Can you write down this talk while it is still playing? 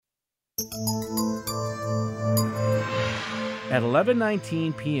At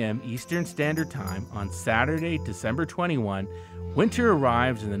 11:19 p.m. Eastern Standard Time on Saturday, December 21, winter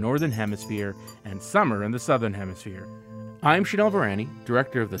arrives in the Northern Hemisphere and summer in the Southern Hemisphere. I'm Chanel Varani,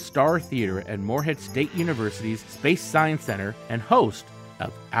 director of the Star Theater at Morehead State University's Space Science Center and host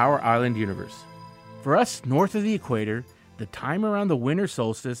of Our Island Universe. For us north of the equator, the time around the winter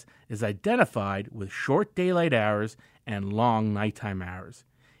solstice is identified with short daylight hours and long nighttime hours.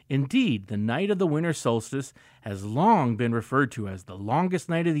 Indeed, the night of the winter solstice has long been referred to as the longest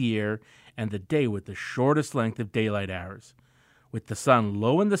night of the year and the day with the shortest length of daylight hours. With the sun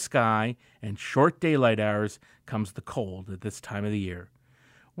low in the sky and short daylight hours comes the cold at this time of the year.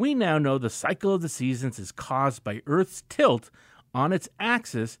 We now know the cycle of the seasons is caused by Earth's tilt on its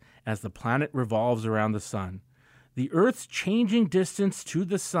axis as the planet revolves around the sun. The Earth's changing distance to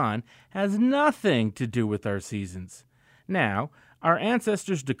the sun has nothing to do with our seasons. Now, our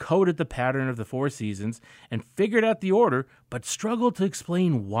ancestors decoded the pattern of the 4 seasons and figured out the order, but struggled to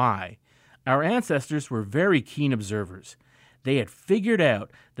explain why. Our ancestors were very keen observers. They had figured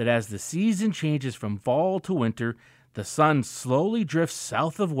out that as the season changes from fall to winter, the sun slowly drifts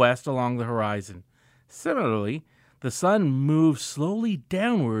south of west along the horizon. Similarly, the sun moves slowly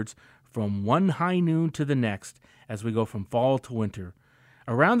downwards from one high noon to the next as we go from fall to winter.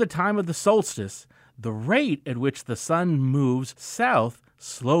 Around the time of the solstice, the rate at which the sun moves south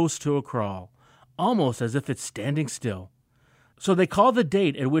slows to a crawl, almost as if it's standing still. So they call the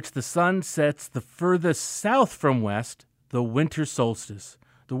date at which the sun sets the furthest south from west the winter solstice.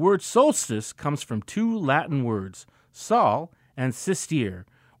 The word solstice comes from 2 Latin words, sol and sistere,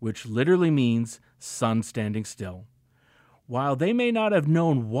 which literally means sun standing still. While they may not have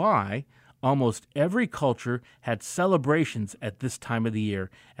known why, almost every culture had celebrations at this time of the year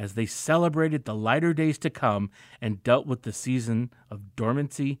as they celebrated the lighter days to come and dealt with the season of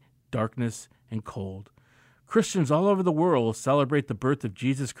dormancy, darkness, and cold. Christians all over the world celebrate the birth of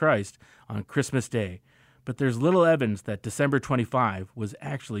Jesus Christ on Christmas Day, but there's little evidence that December 25 was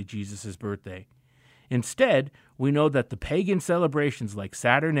actually Jesus' birthday. Instead, we know that the pagan celebrations like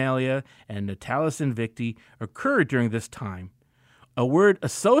Saturnalia and Natalis Invicti occurred during this time. A word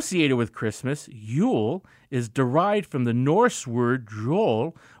associated with Christmas, Yule, is derived from the Norse word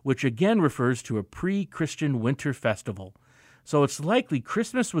jol, which again refers to a pre-Christian winter festival. So it's likely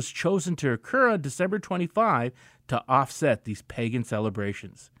Christmas was chosen to occur on December 25 to offset these pagan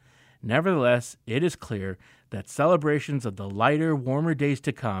celebrations. Nevertheless, it is clear that celebrations of the lighter, warmer days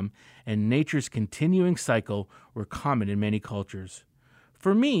to come and nature's continuing cycle were common in many cultures.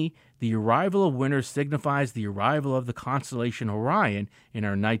 For me, the arrival of winter signifies the arrival of the constellation Orion in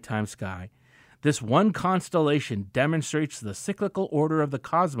our nighttime sky. This one constellation demonstrates the cyclical order of the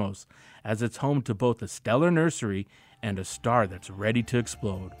cosmos as it's home to both a stellar nursery and a star that's ready to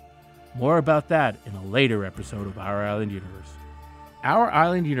explode. More about that in a later episode of Our Island Universe. Our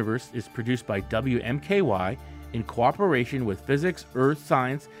Island Universe is produced by WMKY in cooperation with Physics, Earth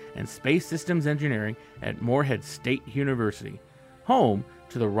Science, and Space Systems Engineering at Morehead State University, home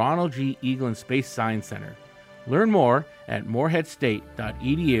to the Ronald G. Eaglin Space Science Center. Learn more at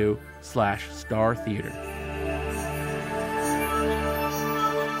moreheadstate.edu/startheater.